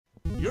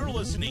You're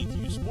listening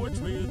to Sports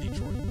Radio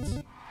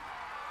Detroit.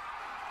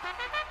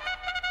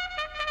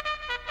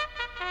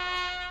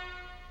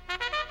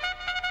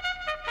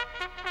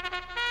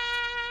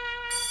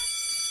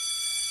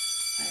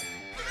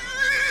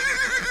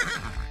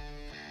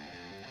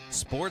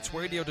 Sports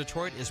Radio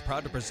Detroit is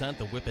proud to present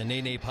the Whip and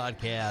Neigh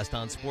podcast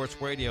on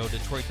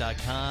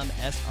sportsradiodetroit.com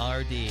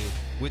SRD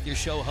with your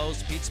show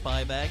host Pete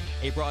Spivak,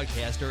 a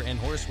broadcaster and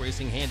horse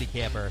racing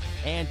handicapper,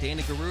 and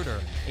Dana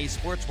Garuder, a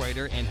sports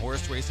writer and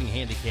horse racing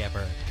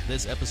handicapper.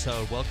 This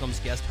episode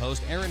welcomes guest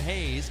host Aaron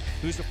Hayes,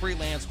 who's a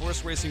freelance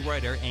horse racing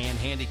writer and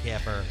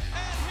handicapper.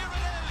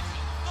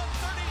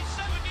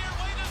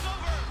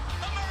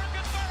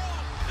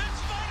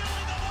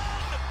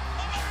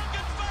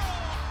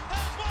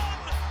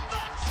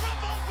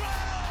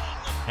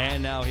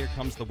 And now here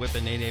comes the Whip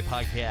and Neigh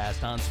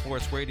podcast on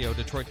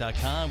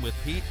sportsradiodetroit.com with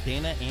Pete,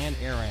 Dana, and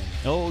Aaron.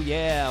 Oh,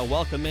 yeah.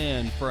 Welcome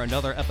in for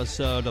another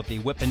episode of the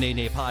Whip and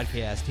Neigh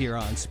podcast here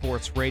on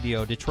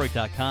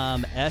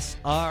sportsradiodetroit.com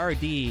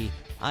SRD.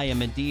 I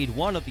am indeed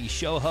one of the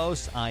show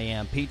hosts. I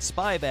am Pete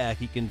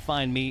Spivak. You can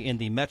find me in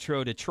the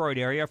Metro Detroit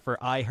area for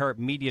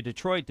iHeartMedia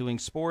Detroit doing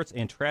sports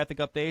and traffic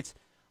updates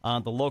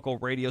on the local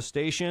radio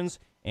stations.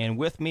 And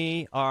with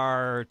me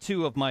are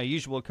two of my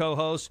usual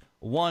co-hosts,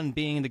 one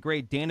being the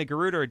great Dana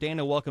Garuder.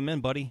 Dana, welcome in,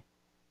 buddy.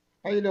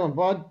 How you doing,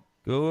 bud?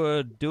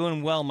 Good.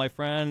 Doing well, my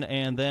friend.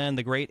 And then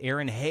the great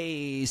Aaron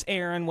Hayes.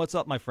 Aaron, what's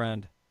up, my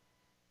friend?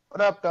 What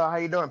up, How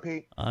you doing,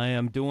 Pete? I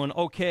am doing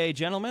okay,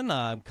 gentlemen.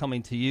 I'm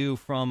coming to you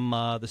from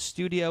the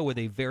studio with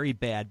a very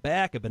bad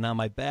back. I've been on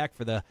my back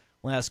for the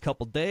last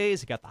couple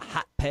days. I got the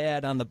hot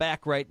pad on the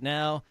back right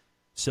now.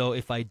 So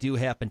if I do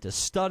happen to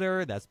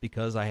stutter, that's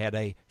because I had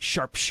a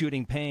sharp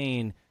shooting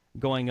pain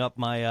going up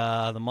my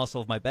the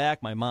muscle of my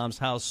back. My mom's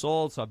house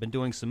sold, so I've been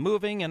doing some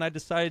moving, and I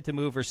decided to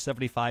move her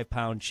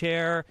 75-pound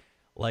chair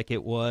like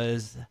it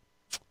was,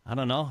 I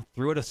don't know,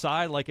 threw it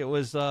aside like it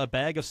was a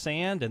bag of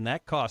sand, and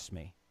that cost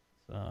me.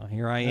 So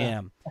here I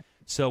am.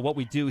 So what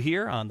we do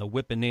here on the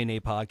Whip and Neigh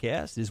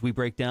podcast is we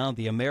break down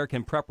the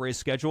American prep race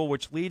schedule,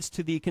 which leads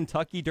to the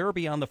Kentucky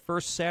Derby on the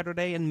first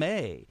Saturday in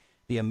May.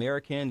 The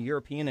American,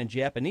 European, and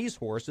Japanese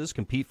horses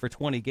compete for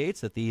 20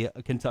 gates at the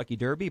Kentucky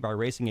Derby by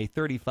racing a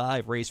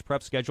 35-race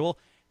prep schedule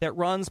that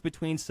runs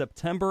between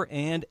September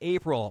and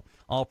April.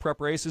 All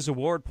prep races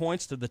award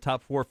points to the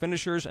top 4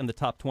 finishers, and the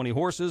top 20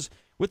 horses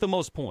with the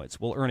most points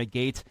will earn a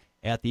gate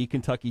at the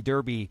Kentucky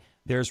Derby.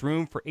 There's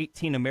room for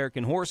 18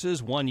 American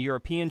horses, 1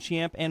 European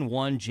champ, and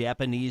 1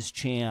 Japanese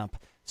champ.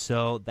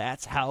 So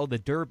that's how the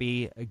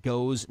Derby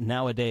goes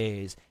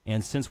nowadays.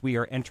 And since we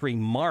are entering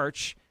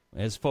March,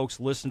 as folks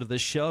listen to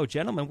this show,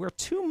 gentlemen, we're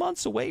 2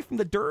 months away from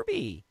the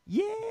Derby.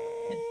 Yay!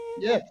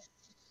 Yes.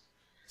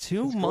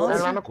 2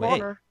 months around the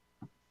corner.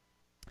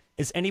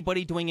 Is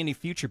anybody doing any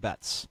future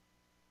bets?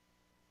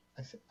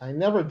 I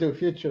never do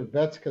future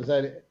bets because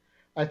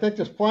I think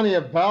there's plenty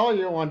of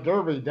value on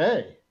Derby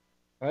Day,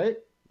 right?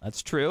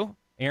 That's true.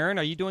 Aaron,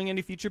 are you doing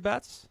any future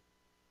bets?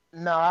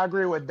 No, I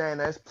agree with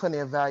Dana. There's plenty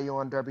of value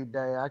on Derby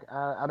Day.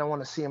 I don't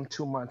want to see him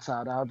 2 months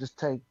out. I'll just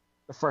take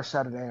the first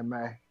Saturday in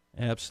May.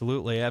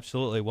 Absolutely,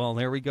 absolutely. Well,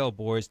 there we go,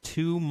 boys.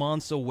 2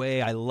 months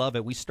away. I love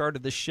it. We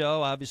started the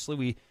show. Obviously,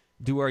 we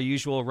do our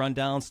usual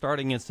rundown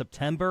starting in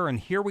September, and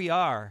here we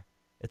are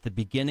at the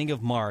beginning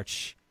of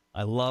March.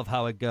 I love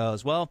how it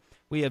goes. Well,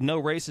 we have no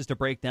races to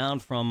break down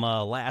from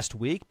last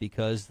week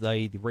because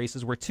the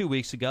races were 2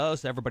 weeks ago,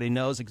 so everybody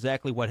knows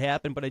exactly what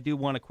happened, but I do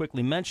want to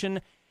quickly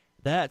mention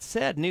that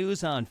sad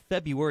news on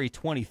February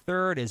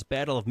 23rd as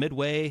Battle of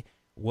Midway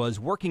was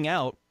working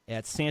out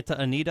at Santa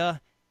Anita,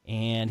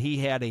 and he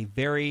had a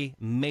very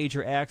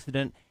major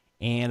accident,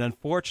 and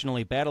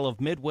unfortunately, Battle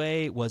of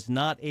Midway was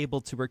not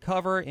able to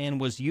recover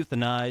and was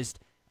euthanized.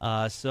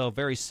 So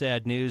very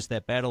sad news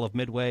that Battle of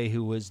Midway,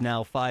 who was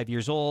now 5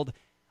 years old,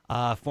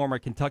 former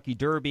Kentucky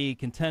Derby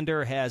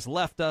contender, has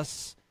left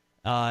us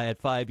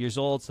at 5 years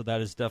old, so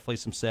that is definitely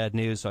some sad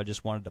news, so I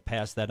just wanted to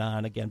pass that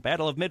on. Again,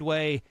 Battle of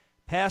Midway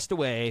passed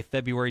away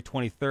February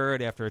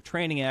 23rd after a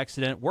training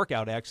accident,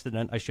 workout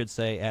accident, I should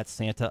say, at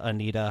Santa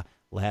Anita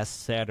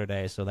last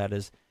Saturday, so that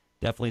is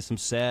definitely some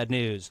sad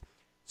news.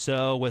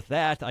 So with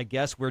that, I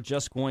guess we're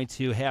just going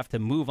to have to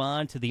move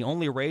on to the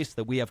only race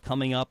that we have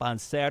coming up on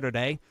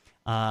Saturday.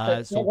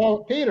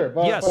 Well, Peter,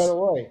 yes. By the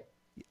way,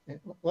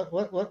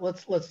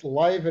 let's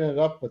liven it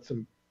up with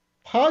some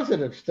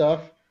positive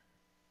stuff.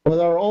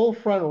 With our old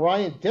friend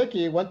Ryan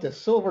Dickey, went to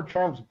Silver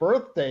Charm's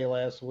birthday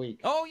last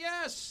week. Oh,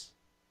 yes.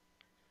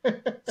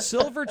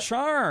 Silver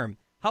Charm.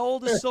 How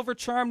old is Silver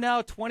Charm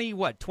now?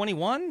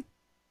 21?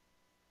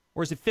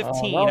 Or is it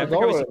 15? No, it's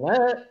older than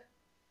that.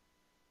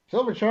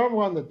 Silver Charm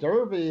won the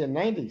Derby in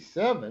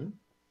 '97,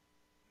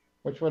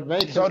 which would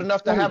make He's old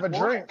enough to have a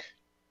drink.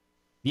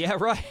 Yeah,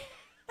 right.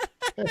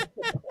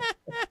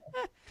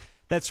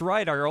 That's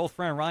right. Our old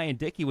friend Ryan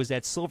Dickey was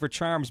at Silver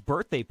Charm's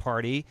birthday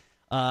party.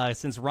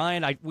 Since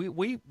Ryan,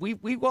 we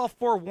well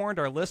forewarned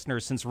our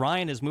listeners since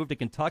Ryan has moved to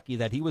Kentucky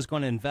that he was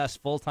going to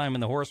invest full time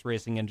in the horse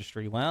racing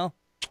industry. Well,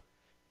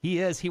 he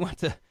is. He went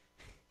to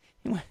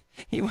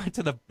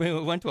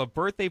a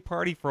birthday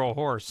party for a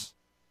horse.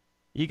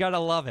 You gotta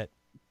love it.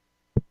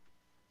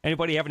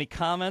 Anybody have any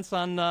comments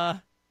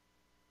on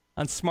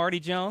Smarty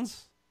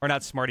Jones? Or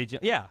not Smarty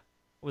Jones? Yeah.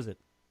 What was it?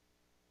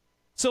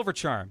 Silver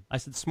Charm. I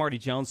said Smarty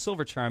Jones,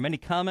 Silver Charm. Any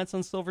comments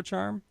on Silver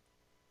Charm?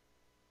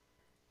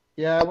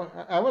 Yeah,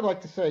 I would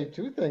like to say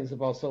two things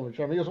about Silver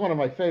Charm. He was one of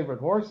my favorite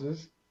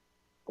horses,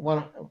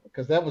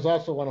 because that was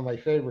also one of my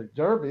favorite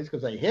derbies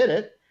because I hit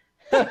it.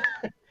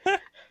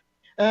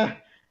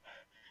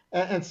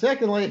 And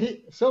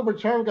secondly, Silver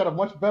Charm got a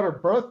much better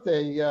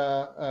birthday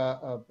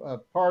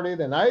party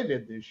than I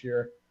did this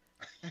year.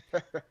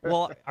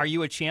 Well, are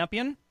you a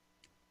champion?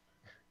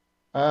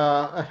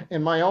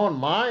 In my own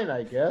mind,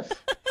 I guess.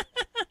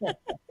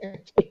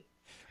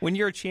 When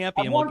you're a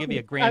champion, we'll give you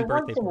a grand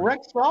birthday party. I won some rec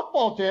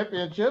softball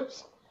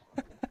championships.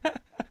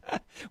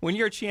 When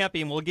you're a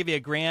champion, we'll give you a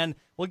grand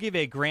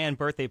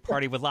birthday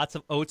party with lots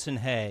of oats and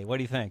hay. What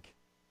do you think?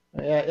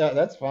 Yeah,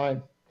 that's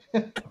fine.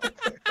 But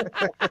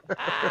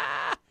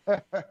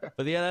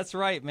yeah, that's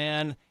right,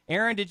 man.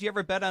 Aaron, did you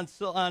ever bet on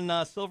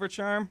Silver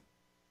Charm?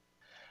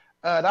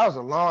 That was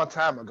a long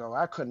time ago.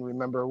 I couldn't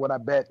remember what I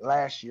bet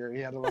last year.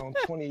 He had around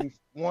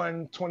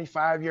 21,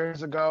 25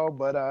 years ago.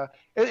 But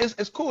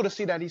it's cool to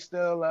see that he's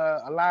still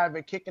alive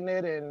and kicking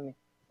it, and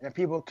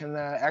people can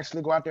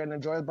actually go out there and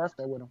enjoy his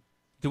birthday with him.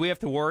 Do we have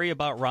to worry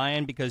about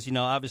Ryan? Because,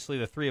 obviously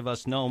the three of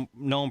us know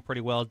him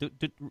pretty well.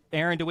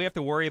 Aaron, do we have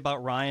to worry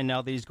about Ryan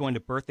now that he's going to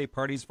birthday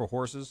parties for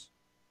horses?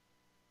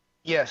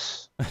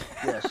 Yes,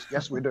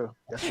 we do.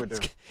 Yes, we do.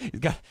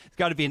 It's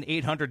got to be an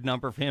 800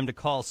 number for him to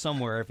call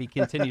somewhere if he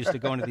continues to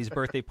go into these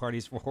birthday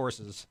parties for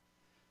horses.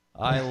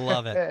 I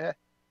love it.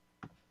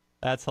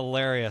 That's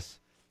hilarious.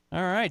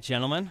 All right,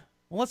 gentlemen.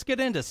 Well, let's get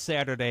into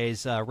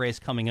Saturday's race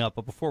coming up.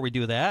 But before we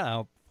do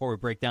that, before we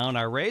break down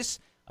our race,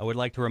 I would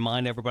like to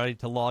remind everybody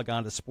to log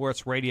on to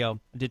Sports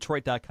Radio,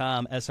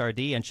 Detroit.com,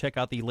 SRD, and check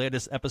out the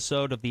latest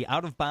episode of the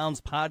Out of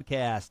Bounds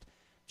podcast.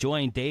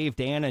 Join Dave,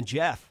 Dan, and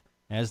Jeff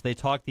as they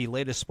talk the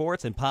latest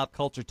sports and pop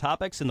culture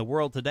topics in the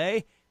world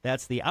today.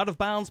 That's the Out of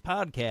Bounds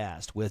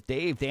podcast with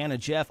Dave, Dan,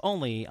 and Jeff,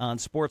 only on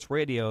Sports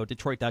Radio,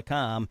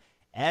 Detroit.com,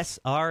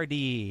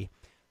 SRD.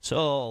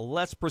 So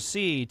let's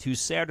proceed to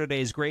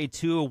Saturday's Grade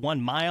 2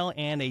 1 mile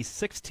and a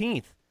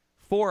 16th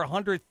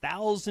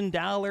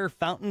 $400,000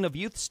 Fountain of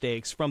Youth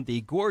Stakes from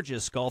the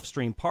gorgeous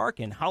Gulfstream Park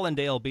in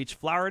Hollandale Beach,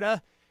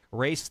 Florida.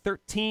 Race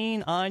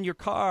 13 on your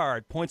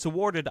card. Points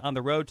awarded on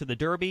the road to the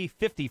Derby,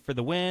 50 for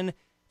the win,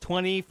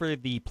 20 for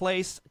the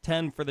place,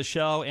 10 for the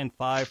show, and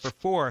 5 for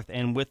fourth.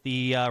 And with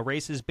the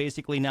races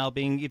basically now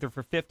being either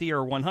for 50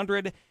 or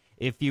 100,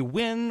 if you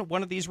win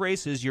one of these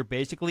races, you're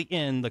basically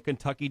in the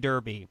Kentucky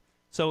Derby.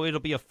 So it'll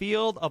be a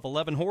field of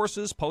 11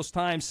 horses, post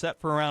time set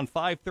for around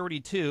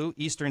 5:32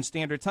 Eastern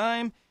Standard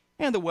Time,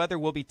 and the weather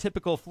will be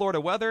typical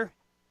Florida weather,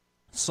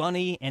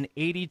 sunny and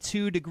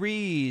 82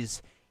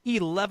 degrees.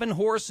 11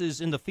 horses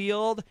in the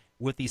field,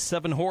 with the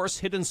 7-horse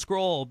Hidden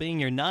Scroll being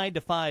your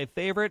 9-5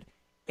 favorite.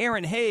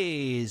 Aaron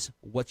Hayes,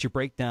 what's your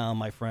breakdown,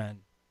 my friend?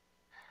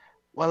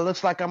 Well, it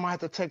looks like I'm going to have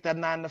to take that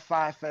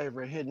 9-5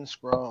 favorite, Hidden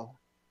Scroll.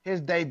 His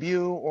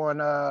debut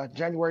on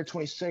January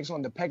 26th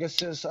on the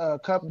Pegasus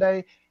Cup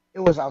Day, it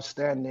was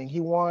outstanding. He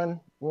won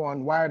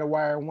wire to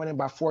wire, winning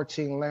by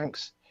 14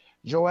 lengths.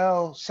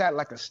 Joel sat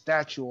like a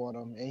statue on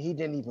him, and he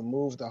didn't even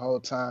move the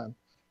whole time.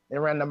 They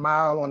ran the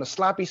mile on a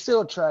sloppy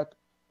seal track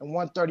in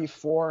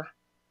 1:34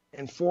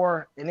 and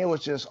 4, and it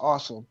was just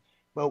awesome.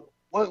 But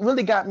what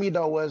really got me,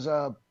 though, was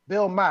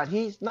Bill Mott.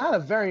 He's not a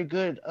very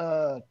good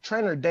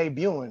trainer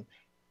debuting.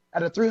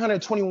 Out of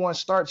 321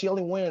 starts, he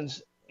only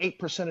wins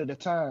 8% of the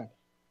time.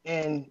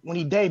 And when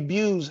he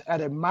debuts at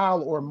a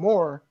mile or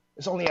more,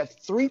 it's only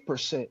at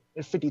 3%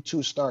 in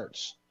 52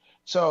 starts.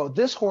 So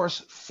this horse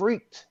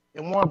freaked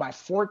and won by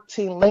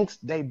 14 lengths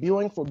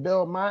debuting for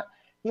Bill Mott.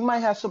 He might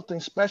have something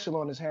special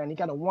on his hand. He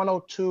got a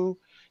 102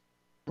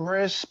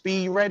 British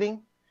speed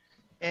rating.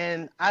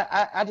 And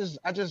I just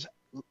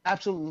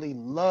absolutely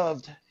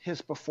loved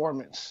his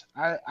performance.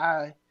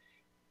 9-5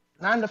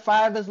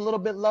 is a little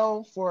bit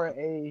low for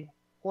a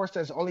horse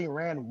that's only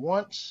ran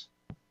once,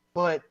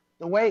 but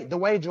the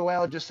way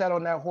Joel just sat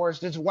on that horse,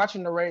 just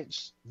watching the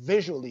race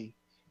visually,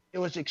 it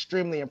was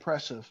extremely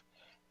impressive.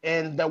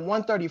 And the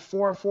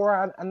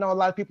 1:34.4, I know a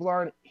lot of people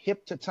aren't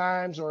hip to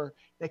times or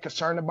they're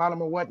concerned about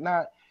him or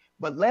whatnot,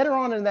 but later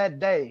on in that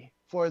day,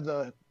 for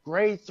the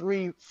Grade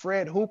 3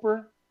 Fred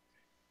Hooper,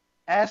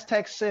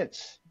 Aztec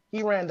Sense,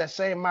 he ran that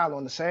same mile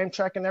on the same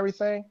track and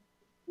everything.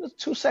 It was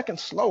 2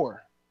 seconds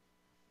slower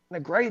in a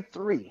Grade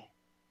 3.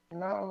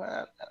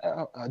 A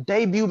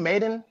debut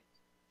maiden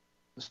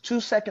was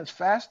 2 seconds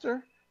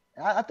faster.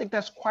 I think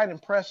that's quite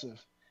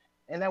impressive.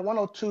 And that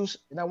 102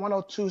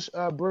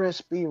 British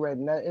speed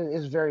rating, that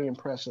is very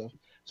impressive.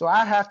 So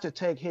I have to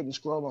take Hidden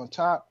Scroll on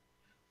top.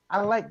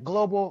 I like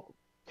Global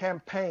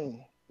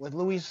Campaign with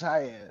Luis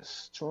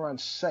Saez to run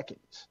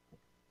second.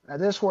 Now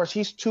this horse,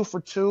 he's 2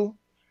 for 2.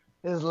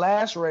 His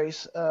last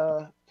race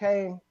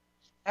came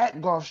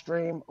at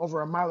Gulfstream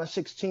over a mile and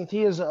 16th.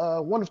 He is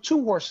one of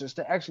 2 horses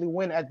to actually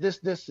win at this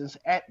distance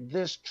at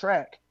this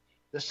track.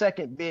 The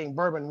second being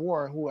Bourbon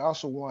War, who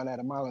also won at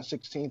a mile and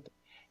 16th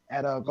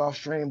at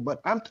Gulfstream. But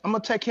I'm going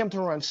to take him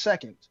to run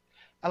second.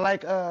 I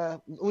like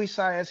Luis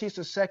Saez. He's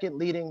the second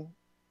leading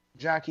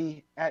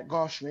jockey at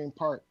Gulfstream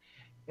Park.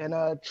 And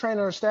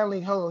trainer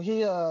Stanley Ho,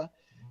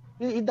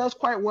 he does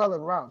quite well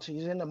in routes.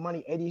 He's in the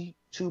money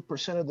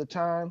 82% of the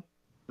time,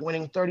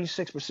 winning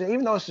 36%,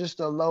 even though it's just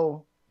a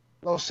low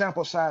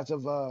sample size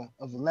of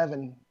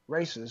 11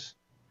 races.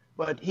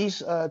 But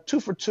he's 2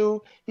 for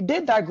 2. He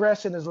did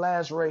digress in his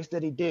last race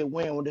that he did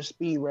win with the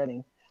speed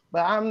rating,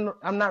 but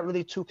I'm not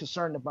really too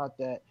concerned about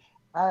that.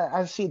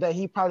 I see that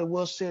he probably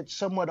will sit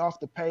somewhat off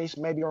the pace,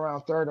 maybe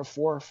around third or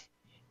fourth,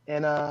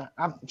 and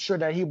I'm sure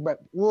that he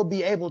will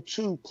be able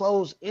to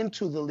close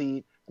into the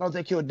lead. I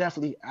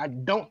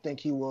don't think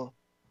he will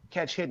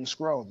catch Hidden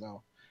Scroll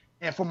though.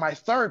 And for my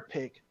third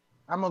pick,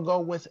 I'm gonna go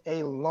with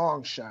a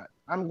long shot.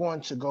 I'm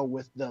going to go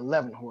with the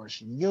 11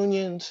 horse,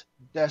 Union's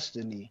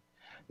Destiny.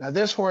 Now,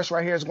 this horse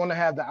right here is going to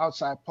have the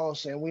outside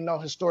post, and we know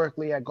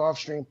historically at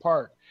Gulfstream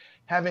Park,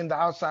 having the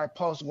outside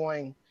post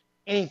going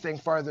anything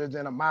further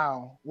than a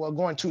mile, well,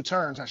 going 2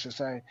 turns, I should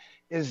say,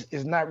 is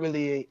not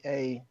really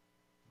a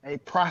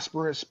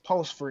prosperous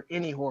post for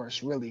any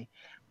horse, really.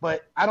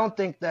 But I don't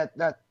think that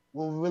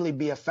will really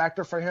be a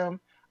factor for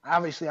him.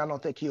 Obviously, I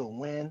don't think he'll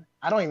win.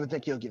 I don't even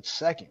think he'll get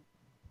second.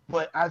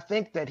 But I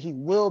think that he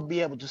will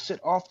be able to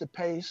sit off the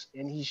pace,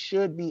 and he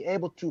should be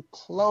able to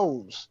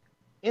close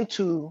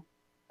into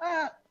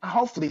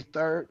hopefully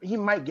third. He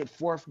might get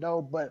fourth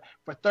though, but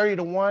for 30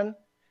 to 1,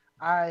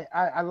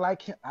 I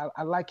like him.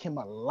 I like him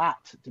a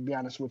lot, to be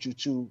honest with you,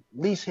 to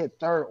at least hit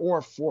third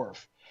or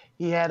fourth.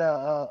 He had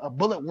a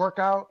bullet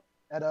workout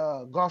at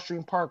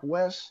Gulfstream Park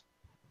West,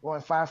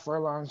 going 5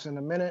 furlongs in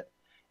a minute.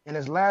 In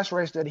his last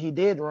race that he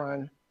did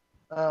run,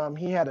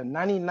 he had a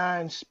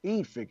 99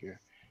 speed figure,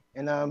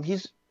 and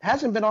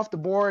hasn't been off the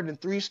board in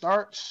 3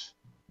 starts.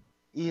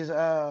 He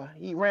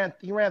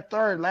ran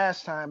third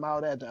last time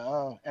out at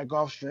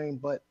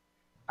Gulfstream, but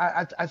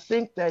I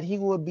think that he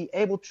will be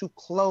able to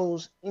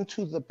close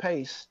into the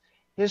pace.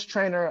 His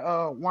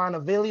trainer Juan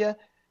Avila,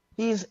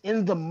 he's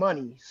in the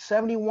money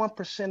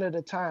 71% of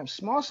the time.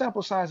 Small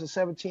sample size is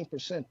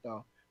 17%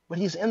 though, but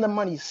he's in the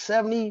money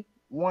 71%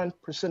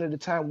 of the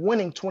time,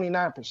 winning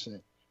 29%.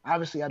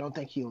 Obviously, I don't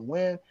think he'll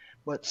win,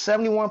 but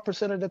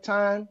 71% of the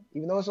time,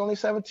 even though it's only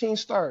 17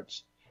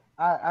 starts,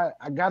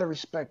 I gotta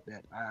respect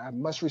that. I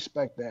must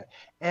respect that.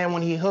 And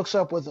when he hooks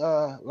up with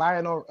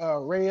Lionel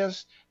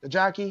Reyes, the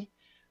jockey,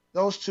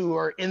 those two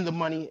are in the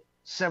money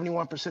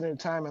 71% of the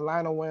time, and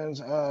Lionel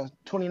wins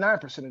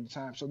 29% of the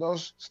time. So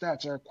those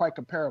stats are quite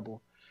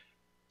comparable.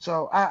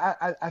 So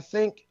I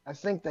think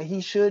that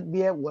he should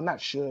be able, well, not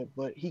should,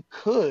 but he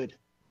could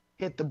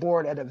hit the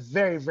board at a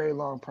very, very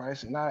long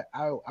price, and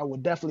I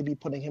would definitely be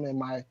putting him in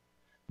my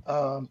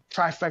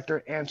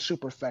trifecta and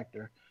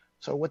superfecta.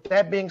 So with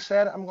that being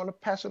said, I'm going to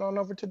pass it on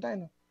over to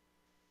Dana.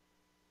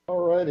 All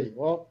righty.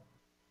 Well,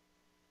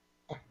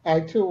 I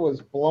too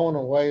was blown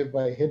away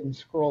by Hidden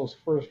Scroll's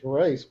first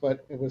race,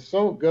 but it was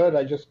so good.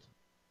 I just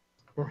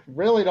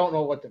really don't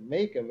know what to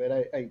make of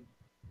it. I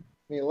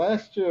mean,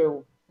 last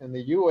year in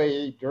the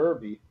UAE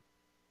Derby,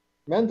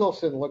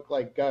 Mendelssohn looked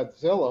like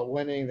Godzilla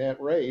winning that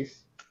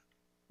race,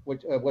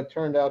 which what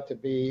turned out to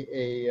be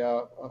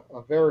a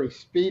very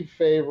speed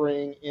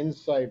favoring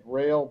inside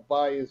rail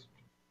biased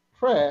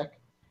track.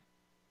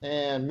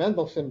 And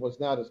Mendelssohn was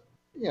not as,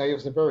 he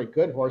was a very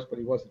good horse, but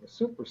he wasn't a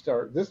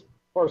superstar. This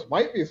horse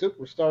might be a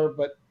superstar,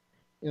 but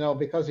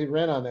because he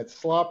ran on that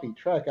sloppy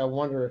track, I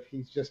wonder if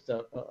he's just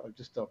a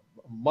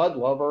mud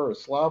lover or a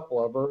slop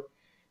lover,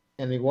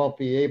 and he won't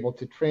be able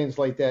to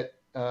translate that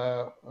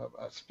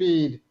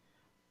speed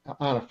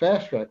on a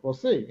fast track. We'll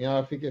see.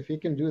 If he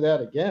can do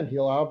that again,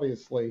 he'll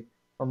obviously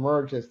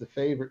emerge as the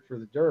favorite for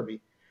the Derby.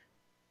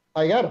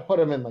 I got to put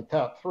him in my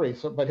top 3.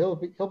 But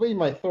he'll be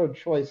my third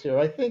choice here.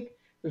 I think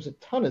there's a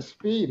ton of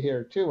speed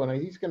here too, and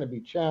he's going to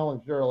be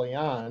challenged early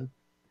on.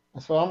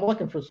 So I'm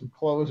looking for some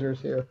closers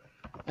here.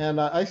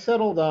 And I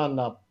settled on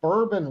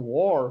Bourbon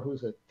War,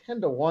 who's a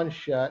 10 to 1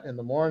 shot in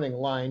the morning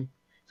line.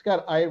 He's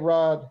got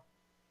Irod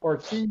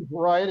Ortiz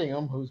riding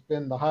him, who's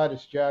been the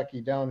hottest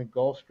jockey down in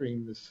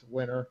Gulfstream this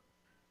winter.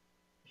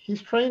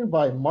 He's trained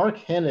by Mark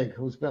Hennig,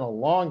 who's been a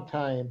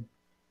long-time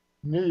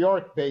New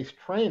York-based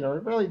trainer.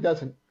 He really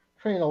doesn't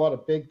train a lot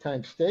of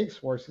big-time stakes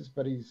horses,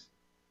 but he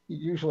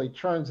usually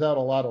churns out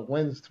a lot of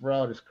wins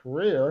throughout his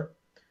career.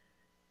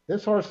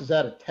 This horse is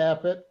out of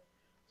Tappet,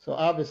 so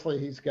obviously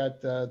he's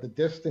got the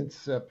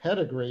distance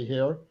pedigree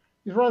here.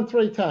 He's run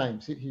 3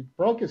 times. He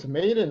broke his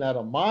maiden at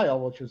a mile,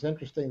 which was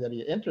interesting that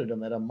he entered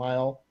him at a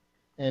mile,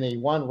 and he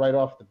won right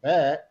off the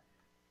bat.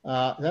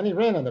 Then he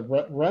ran on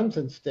the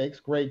Remsen Stakes,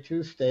 Grade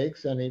 2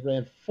 stakes, and he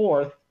ran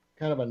 4th,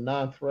 kind of a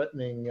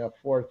non-threatening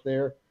 4th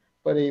there,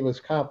 but he was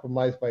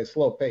compromised by a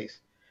slow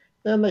pace.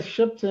 Then they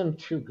shipped him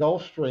to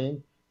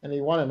Gulfstream, and he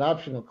won an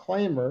optional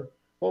claimer.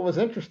 What was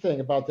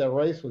interesting about that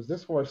race was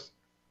this horse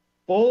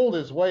bowled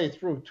his way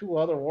through 2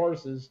 other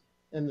horses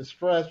in the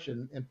stretch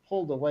and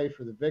pulled away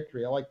for the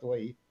victory. I like the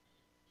way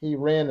he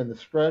ran in the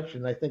stretch,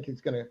 and I think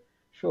he's going to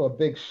show a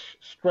big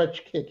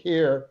stretch kick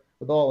here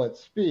with all that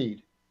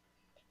speed.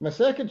 My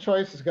second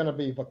choice is going to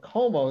be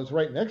Vacoma, who's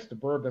right next to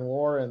Bourbon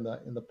War in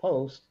the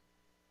post.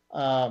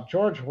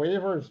 George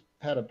Weaver's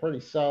had a pretty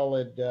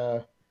solid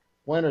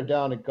winter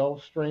down at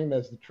Gulfstream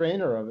as the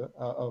trainer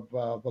of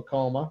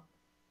Vekoma.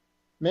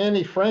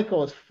 Manny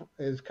Franco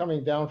is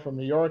coming down from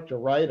New York to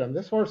ride him.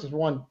 This horse has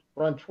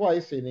run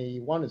twice, and he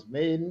won his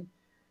maiden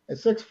at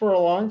 6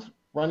 furlongs,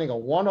 running a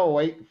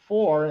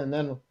 108.4, and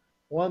then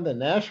won the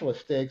Nashua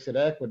Stakes at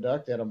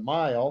Aqueduct at a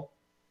mile,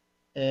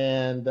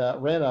 and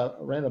ran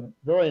a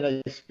very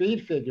nice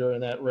speed figure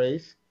in that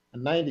race, a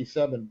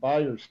 97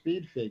 Beyer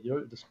speed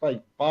figure,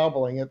 despite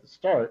bobbling at the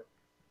start.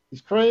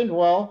 He's trained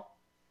well,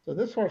 so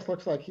this horse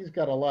looks like he's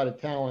got a lot of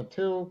talent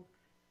too.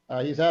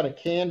 He's had a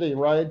Candy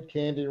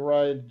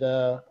Ride,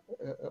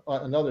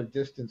 another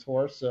distance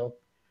horse, so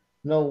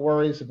no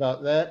worries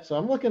about that. So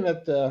I'm looking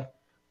at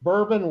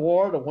Bourbon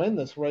War to win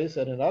this race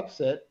at an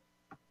upset,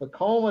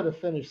 Vekoma to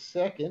finish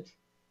second,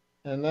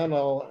 and then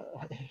I'll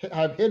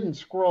have Hidden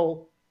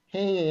Scroll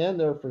hanging in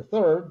there for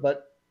third,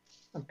 but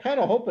I'm kind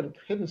of hoping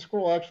Hidden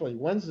Scroll actually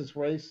wins this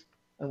race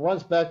and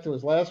runs back to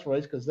his last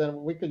race, because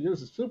then we could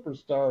use a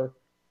superstar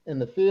in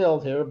the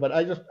field here, but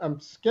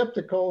I'm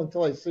skeptical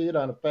until I see it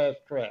on a fast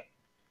track.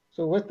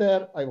 So with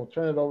that, I will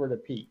turn it over to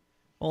Pete.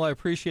 Well, I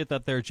appreciate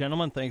that there,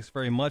 gentlemen. Thanks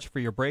very much for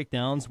your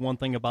breakdowns. One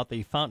thing about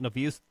the Fountain of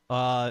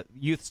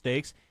Youth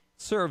Stakes,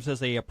 serves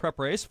as a prep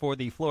race for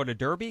the Florida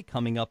Derby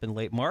coming up in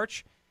late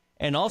March.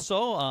 And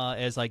also,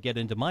 as I get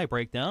into my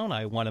breakdown,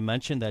 I want to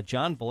mention that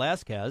John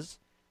Velasquez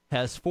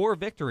has 4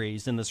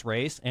 victories in this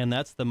race, and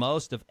that's the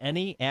most of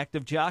any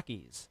active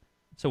jockeys.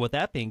 So with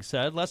that being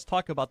said, let's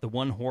talk about the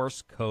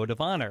one-horse Code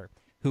of Honor,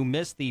 who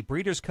missed the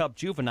Breeders' Cup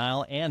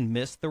Juvenile and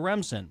missed the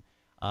Remsen.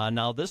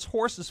 Now, this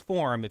horse's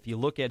form, if you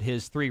look at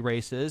his 3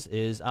 races,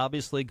 is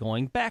obviously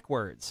going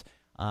backwards.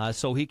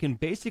 So he can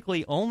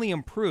basically only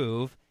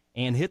improve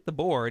and hit the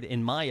board,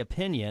 in my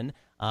opinion,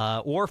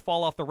 or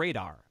fall off the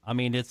radar. I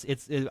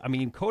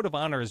mean, Code of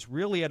Honor is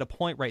really at a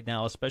point right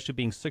now, especially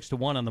being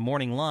 6-1 on the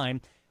morning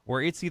line,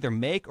 where it's either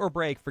make or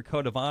break for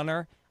Code of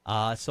Honor.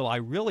 So I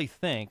really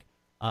think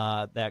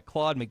that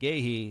Claude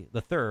McGahee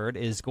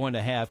III is going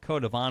to have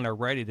Code of Honor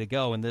ready to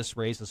go in this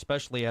race,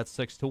 especially at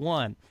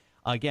 6-1.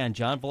 Again,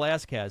 John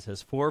Velasquez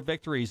has 4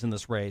 victories in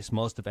this race,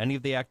 most of any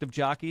of the active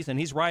jockeys, and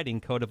he's riding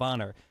Code of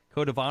Honor.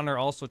 Code of Honor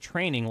also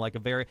training like a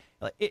very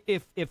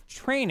if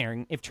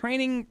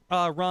training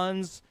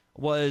runs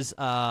was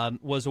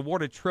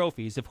awarded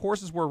trophies, if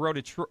horses were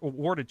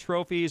awarded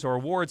trophies or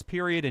awards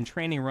period in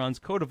training runs,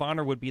 Code of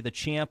Honor would be the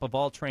champ of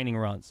all training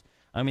runs.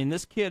 I mean,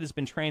 this kid has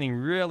been training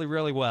really,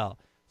 really well.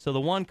 So the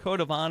one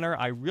Code of Honor,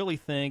 I really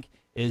think,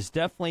 is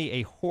definitely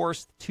a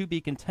horse to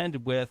be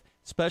contended with,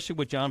 especially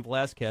with John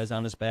Velasquez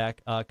on his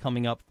back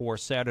coming up for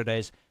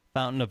Saturday's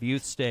Fountain of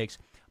Youth Stakes.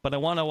 But I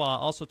want to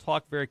also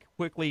talk very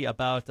quickly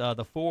about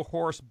the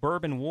 4-horse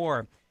Bourbon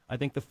War. I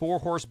think the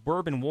 4-horse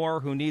Bourbon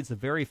War, who needs a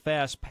very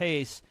fast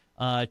pace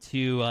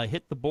to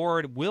hit the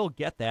board, will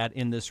get that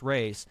in this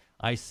race.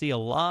 I see a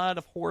lot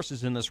of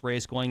horses in this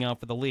race going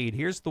out for the lead.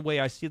 Here's the way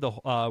I see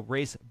the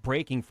race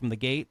breaking from the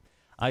gate.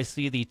 I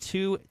see the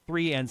 2,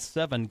 3, and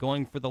 7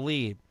 going for the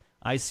lead.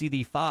 I see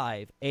the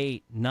 5,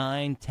 8,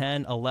 9,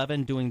 10,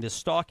 11 doing the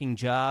stalking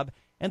job,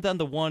 and then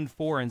the 1,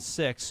 4, and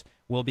 6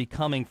 will be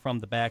coming from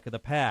the back of the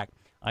pack.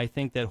 I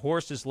think that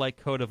horses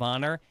like Code of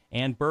Honor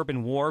and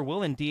Bourbon War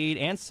will indeed,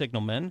 and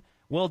Signalman,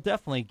 will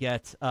definitely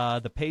get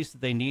the pace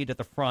that they need at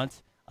the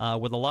front,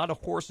 with a lot of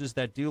horses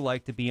that do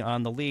like to be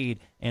on the lead,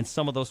 and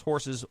some of those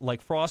horses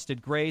like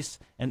Frosted Grace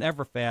and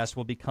Everfast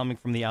will be coming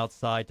from the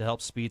outside to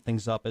help speed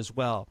things up as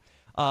well.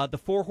 The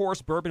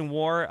 4-horse Bourbon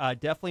War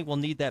definitely will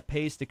need that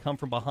pace to come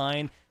from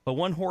behind, but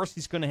one horse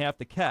he's going to have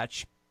to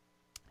catch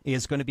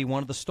is going to be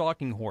one of the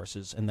stalking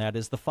horses, and that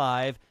is the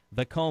 5,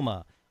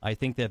 Vekoma. I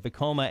think that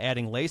Vekoma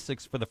adding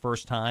Lasix for the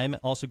first time,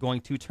 also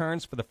going 2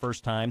 turns for the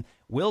first time,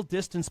 will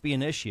distance be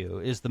an issue,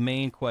 is the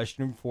main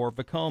question for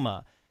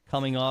Vekoma.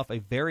 Coming off a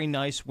very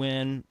nice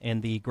win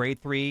in the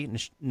Grade 3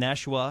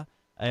 Nashua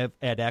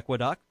at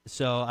Aqueduct.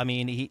 So, I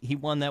mean, he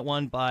won that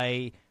one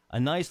by a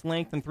nice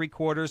length and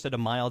 3/4 at a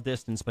mile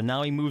distance, but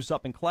now he moves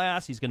up in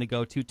class. He's going to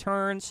go 2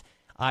 turns.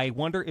 I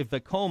wonder if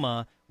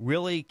Vekoma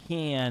really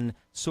can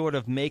sort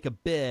of make a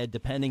bid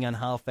depending on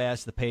how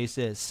fast the pace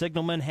is.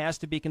 Signalman has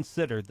to be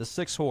considered, the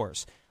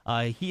 6-horse.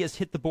 He has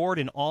hit the board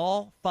in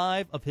all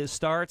 5 of his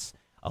starts.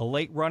 A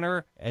late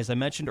runner, as I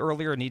mentioned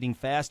earlier, needing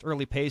fast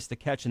early pace to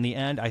catch in the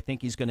end. I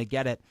think he's going to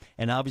get it.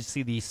 And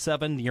obviously the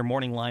 7, your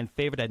morning line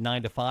favorite at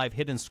 9-5,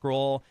 Hidden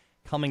Scroll,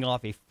 coming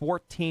off a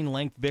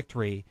 14-length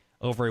victory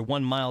over a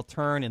 1-mile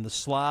turn in the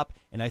slop.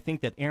 And I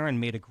think that Aaron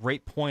made a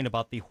great point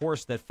about the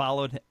horse that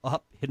followed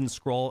up Hidden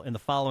Scroll in the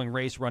following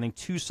race, running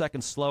 2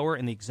 seconds slower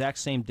in the exact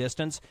same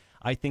distance.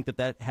 I think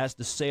that has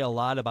to say a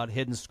lot about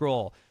Hidden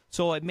Scroll.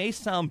 So it may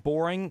sound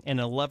boring in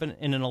an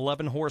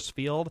 11-horse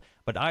field,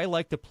 but I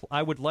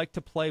would like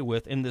to play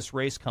with in this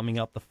race coming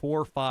up the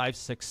 4, 5,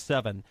 6,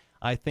 7.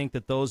 I think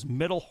that those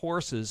middle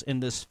horses in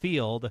this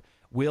field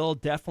will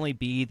definitely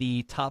be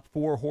the top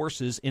 4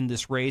 horses in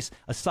this race,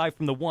 aside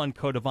from the 1,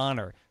 Code of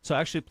Honor. So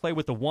actually play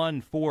with the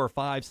 1, 4,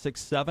 5,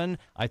 6, 7.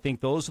 I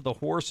think those are the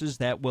horses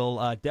that will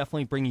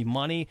definitely bring you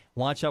money.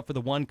 Watch out for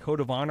the 1, Code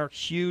of Honor.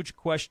 Huge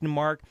question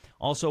mark.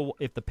 Also,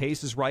 if the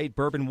pace is right,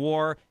 Bourbon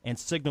War and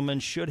Signalman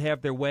should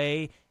have their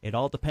way. It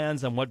all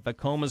depends on what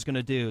Vacoma's going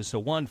to do. So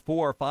 1,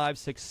 4, 5,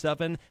 6,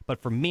 7.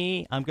 But for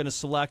me, I'm going to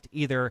select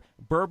either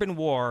Bourbon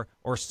War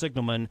or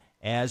Signalman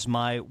as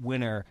my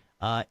winner.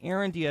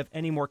 Aaron, do you have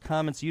any more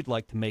comments you'd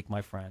like to make,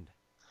 my friend?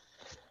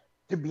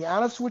 To be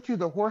honest with you,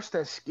 the horse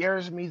that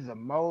scares me the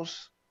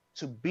most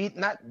to beat,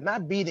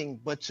 not beating,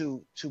 but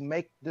to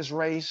make this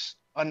race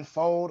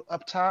unfold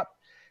up top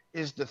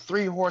is the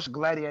 3-horse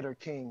Gladiator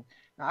King.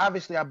 Now,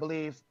 obviously, I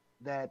believe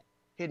that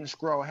Hidden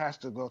Scroll has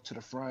to go to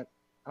the front.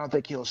 I don't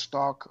think he'll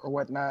stalk or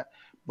whatnot,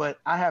 but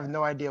I have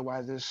no idea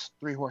why there's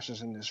 3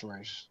 horses in this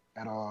race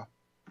at all.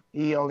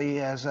 He only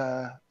has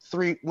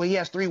 3. Well, he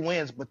has 3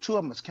 wins, but 2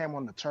 of them came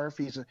on the turf.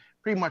 He's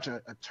pretty much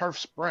a turf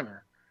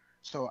sprinter.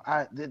 So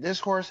this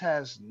horse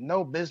has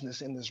no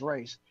business in this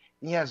race.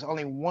 He has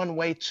only one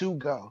way to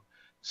go.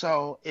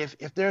 So if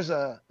there's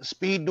a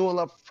speed duel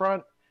up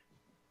front,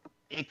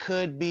 it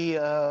could be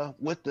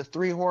with the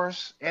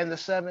 3-horse and the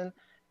 7.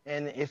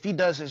 And if he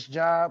does his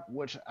job,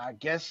 which I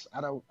guess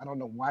I don't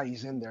know why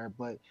he's in there,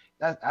 but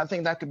I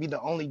think that could be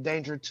the only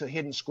danger to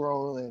Hidden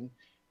Scroll, and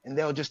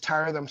they'll just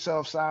tire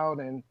themselves out.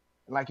 And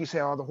like you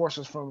said, all the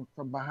horses from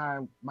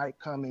behind might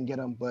come and get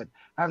them. But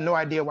I have no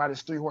idea why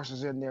there's 3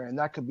 horses in there, and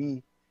that could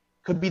be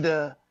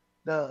the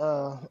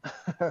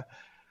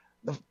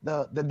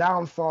the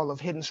downfall of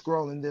Hidden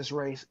Scroll in this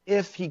race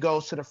if he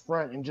goes to the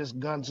front and just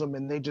guns them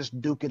and they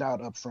just duke it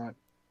out up front.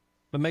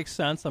 That makes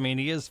sense. I mean,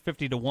 he is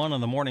 50-1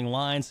 on the morning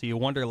line, so you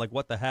wonder, like,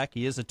 what the heck?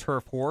 He is a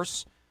turf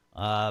horse.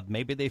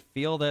 Maybe they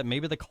feel that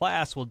maybe the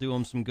class will do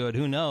him some good.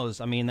 Who knows?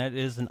 I mean, that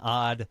is an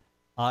odd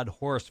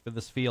horse for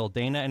this field.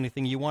 Dana,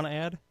 anything you want to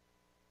add?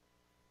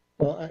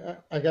 Well,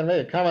 I got to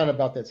make a comment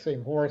about that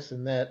same horse,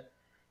 in that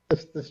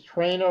this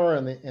trainer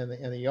and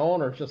the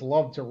owner just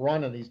love to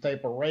run in these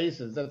type of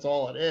races. That's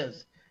all it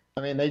is.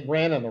 I mean, they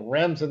ran in the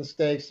Remsen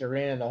Stakes, they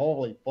ran in the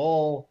Holy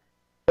Bull.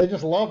 They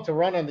just love to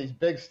run on these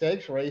big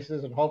stakes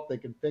races and hope they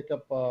can pick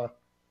up a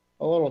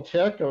little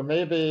check, or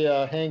maybe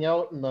hang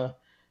out in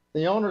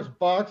the owner's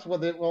box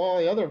with all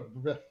the other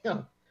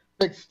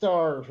big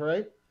stars,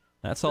 right?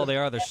 That's all they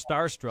are. They're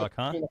starstruck,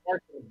 huh?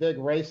 The big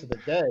race of the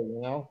day,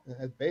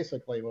 That's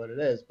basically what it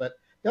is. But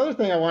the other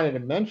thing I wanted to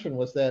mention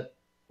was that,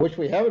 which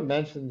we haven't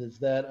mentioned, is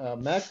that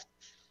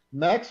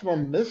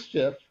Maximum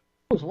Mischief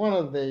was one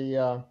of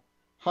the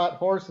hot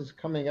horses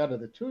coming out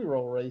of the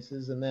 2-year-old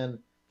races, and then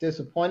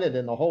disappointed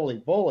in the Holy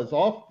Bull, is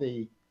off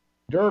the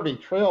Derby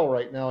trail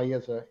right now. He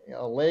has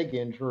a leg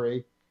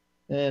injury,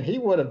 and he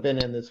would have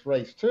been in this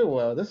race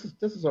too. This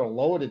is a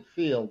loaded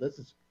field. This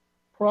is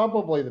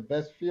probably the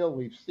best field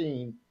we've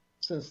seen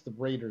since the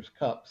Breeders'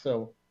 Cup.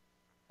 So,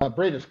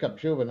 Breeders' Cup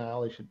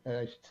Juvenile, I should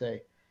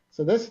say.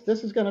 So this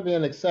is going to be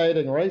an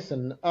exciting race,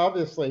 and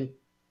obviously,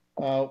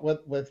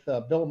 with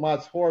Bill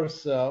Mott's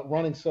horse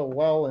running so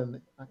well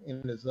in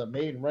his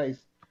maiden race,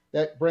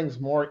 that brings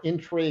more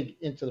intrigue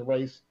into the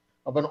race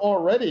of an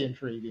already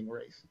intriguing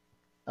race.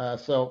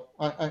 So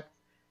I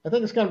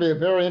think it's going to be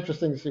very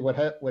interesting to see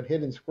what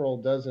Hidden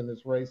Scroll does in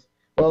this race,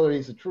 whether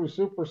he's a true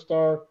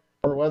superstar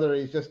or whether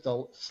he's just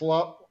a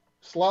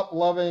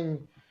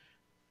slop-loving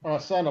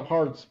son of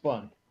hard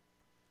spun.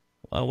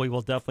 Well, we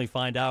will definitely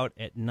find out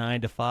at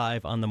 9 to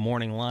 5 on the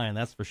morning line,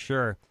 that's for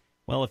sure.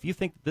 Well, if you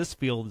think this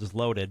field is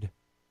loaded,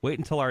 wait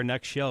until our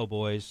next show,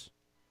 boys.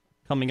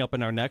 Coming up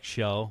in our next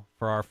show,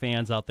 for our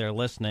fans out there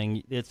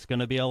listening, it's going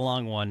to be a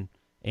long one,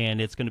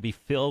 and it's going to be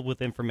filled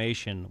with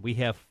information. We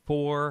have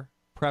 4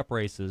 prep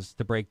races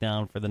to break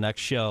down for the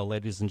next show,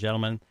 ladies and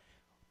gentlemen.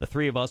 The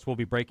 3 of us will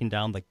be breaking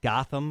down the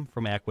Gotham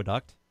from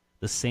Aqueduct,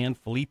 the San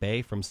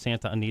Felipe from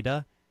Santa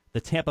Anita,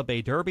 the Tampa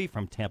Bay Derby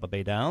from Tampa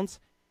Bay Downs,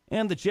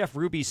 and the Jeff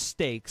Ruby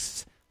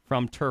Stakes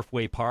from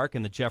Turfway Park.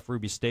 And the Jeff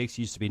Ruby Stakes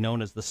used to be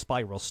known as the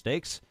Spiral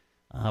Stakes.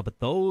 But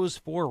those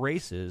 4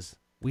 races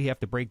we have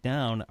to break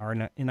down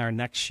in our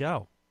next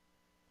show.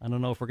 I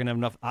don't know if we're going to have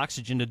enough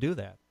oxygen to do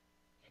that.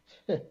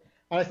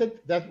 I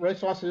think that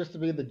race also used to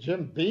be the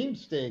Jim Beam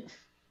Stakes.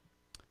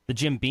 The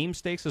Jim Beam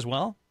Stakes as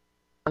well?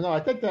 No,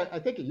 I think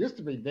it used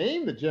to be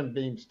named the Jim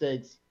Beam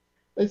Stakes.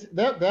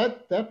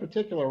 That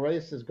particular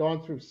race has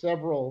gone through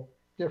several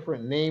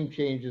different name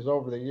changes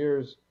over the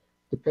years,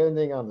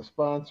 depending on the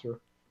sponsor.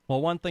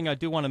 Well, one thing I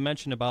do want to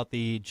mention about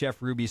the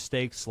Jeff Ruby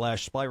Stakes /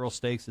 Spiral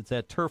Stakes, it's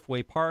at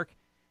Turfway Park,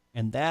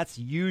 and that's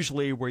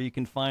usually where you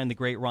can find the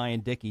great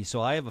Ryan Dickey.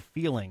 So I have a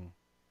feeling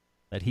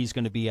that he's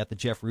going to be at the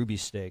Jeff Ruby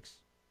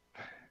Stakes.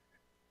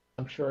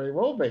 I'm sure he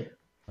will be.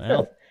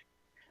 Well,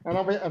 and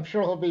I'm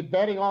sure he'll be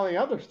betting all the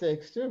other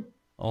stakes too.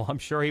 Oh, I'm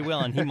sure he will,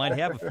 and he might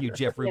have a few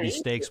Jeff Ruby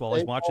Stakes while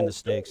he's watching the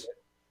stakes.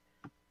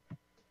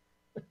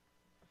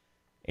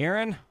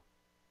 Aaron,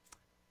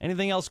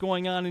 anything else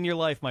going on in your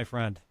life, my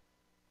friend?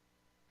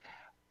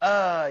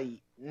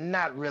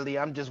 Not really.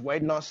 I'm just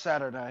waiting on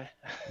Saturday.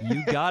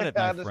 You got it,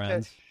 my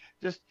friends.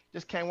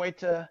 Just can't wait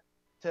to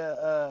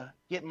to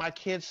get my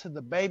kids to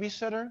the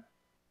babysitter,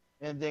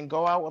 and then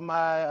go out with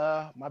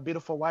my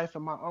beautiful wife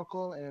and my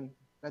uncle and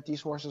bet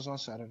these horses on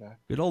Saturday.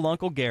 Good old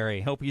Uncle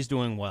Gary. Hope he's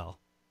doing well.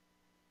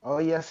 Oh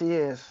yes, he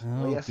is.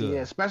 Oh, yes, good. he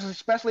is.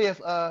 Especially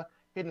if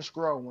Hidden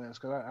Squirrel wins,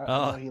 because I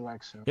know he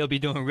likes him. He'll be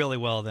doing really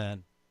well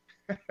then.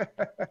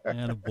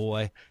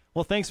 Attaboy.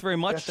 Well, thanks very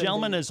much, Yes,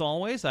 gentlemen, indeed. as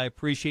always. I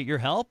appreciate your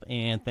help,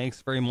 and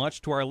thanks very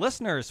much to our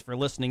listeners for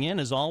listening in,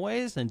 as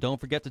always. And don't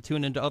forget to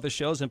tune into other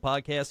shows and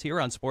podcasts here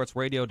on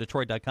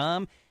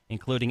sportsradiodetroit.com,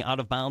 including Out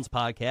of Bounds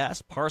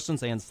Podcast,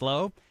 Parsons and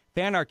Slow,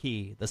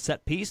 Fanarchy, The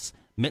Set Piece,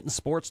 Mitten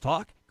Sports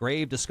Talk,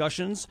 Grave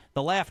Discussions,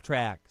 The Laugh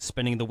Track,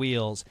 Spinning the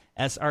Wheels,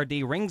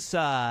 SRD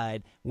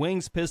Ringside,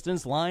 Wings,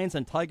 Pistons, Lions,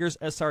 and Tigers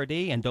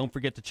SRD. And don't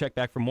forget to check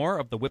back for more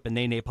of the Whip and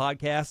Neigh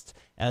podcasts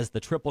as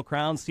the Triple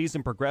Crown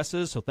season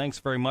progresses. So thanks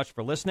very much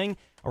for listening.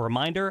 A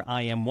reminder,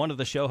 I am one of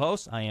the show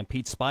hosts. I am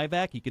Pete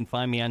Spivak. You can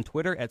find me on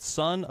Twitter at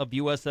Son of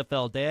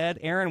USFL Dad.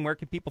 Aaron, where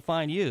can people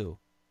find you?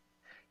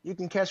 You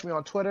can catch me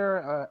on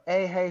Twitter,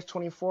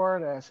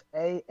 ahaze24. That's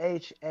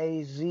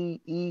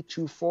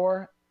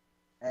AHAZE24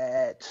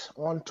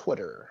 on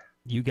Twitter.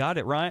 You got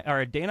it, Ryan. All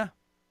right, Dana?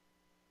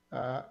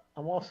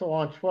 I'm also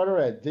on Twitter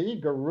at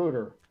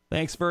DGaruder.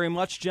 Thanks very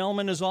much,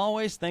 gentlemen, as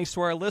always. Thanks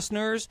to our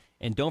listeners.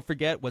 And don't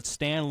forget what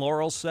Stan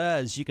Laurel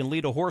says. You can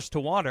lead a horse to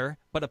water,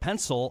 but a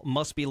pencil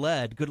must be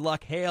led. Good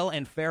luck, hail,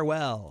 and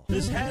farewell.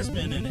 This has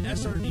been an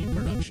SRD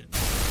production.